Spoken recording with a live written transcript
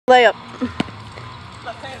Layup.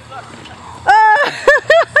 Left hand sucks.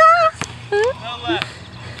 No left.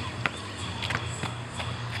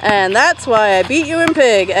 And that's why I beat you in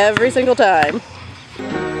pig every single time.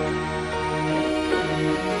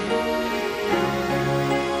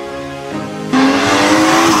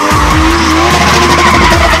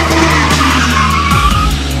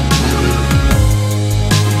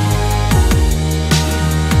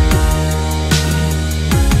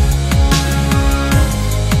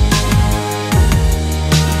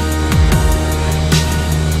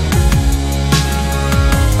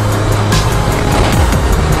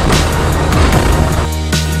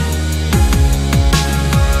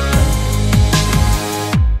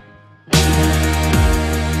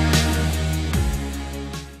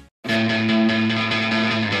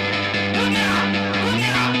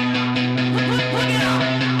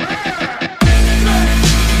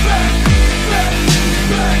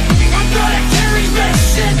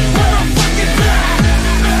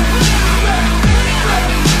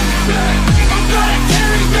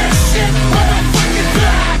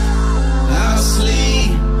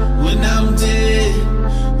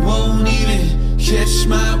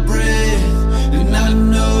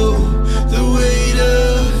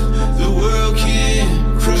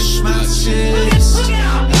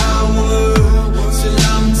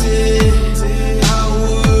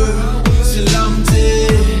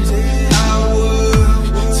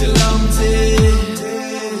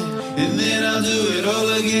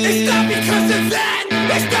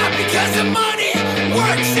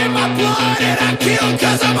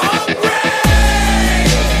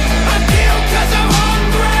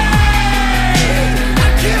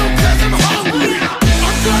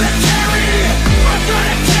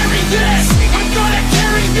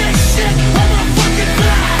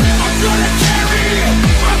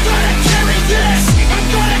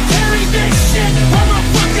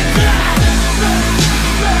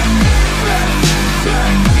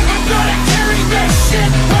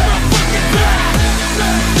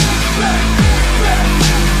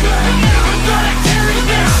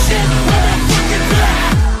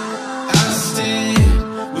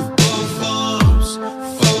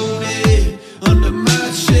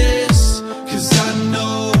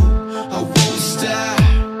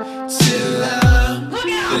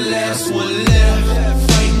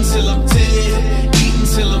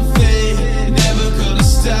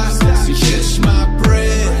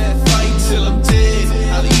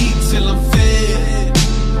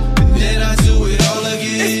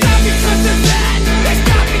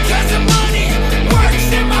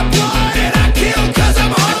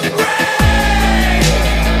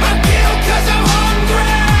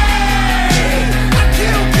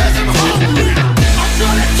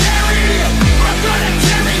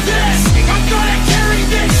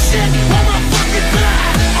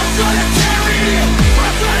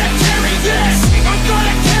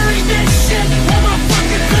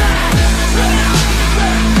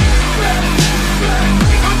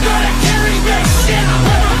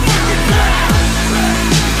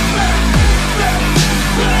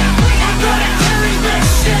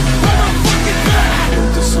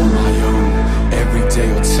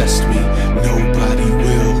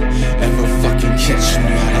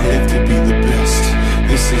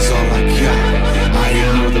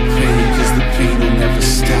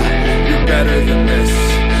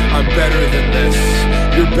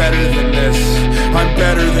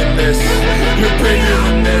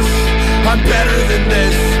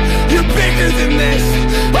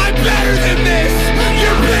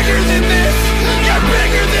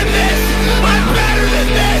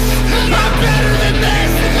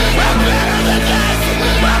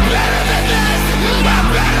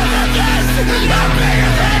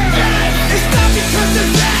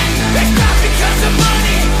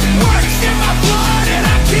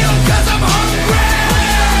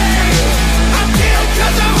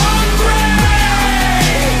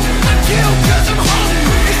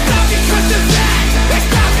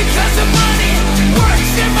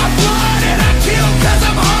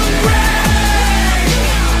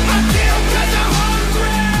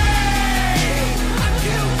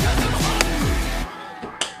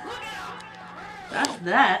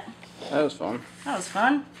 That was fun. That was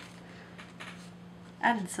fun.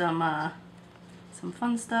 Added some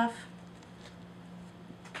fun stuff.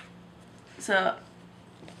 So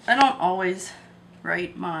I don't always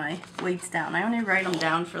write my weights down. I only write them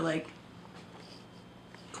down for like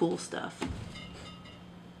cool stuff,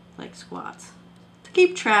 like squats, to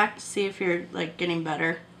keep track, to see if you're like getting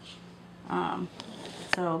better. So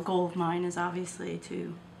a goal of mine is obviously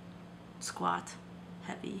to squat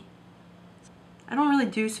heavy. I don't really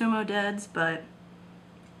do sumo deads, but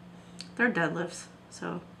They're deadlifts,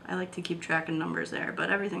 so I like to keep track of numbers there, but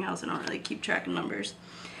everything else I don't really keep track of numbers.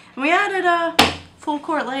 And we added full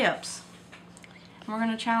court layups. And we're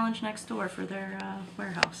gonna challenge next door for their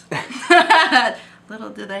warehouse. Little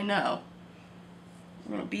do they know.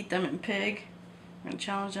 We're gonna beat them in pig. We're gonna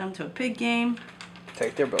challenge them to a pig game.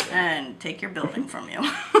 Take their building. And take your building from you.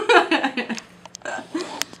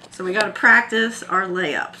 So we gotta practice our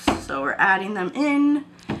layups. So we're adding them in.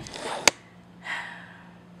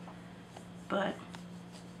 But,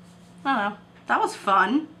 I don't know. That was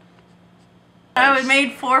fun. I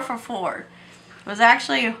made 4 for 4. It was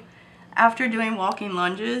actually, after doing walking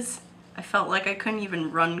lunges, I felt like I couldn't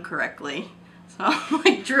even run correctly. So I'm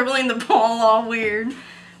like dribbling the ball all weird.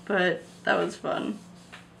 But that was fun.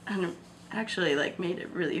 And it actually like made it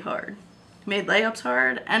really hard. It made layups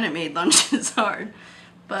hard and it made lunges hard.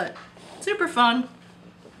 But super fun.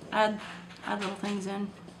 Add little things in.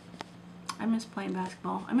 I miss playing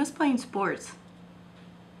basketball. I miss playing sports.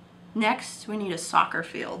 Next, we need a soccer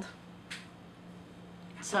field.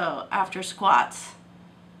 So after squats,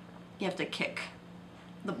 you have to kick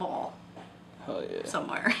the ball Hell yeah.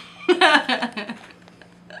 somewhere.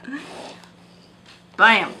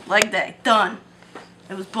 Bam, leg day, done.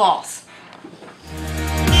 It was balls.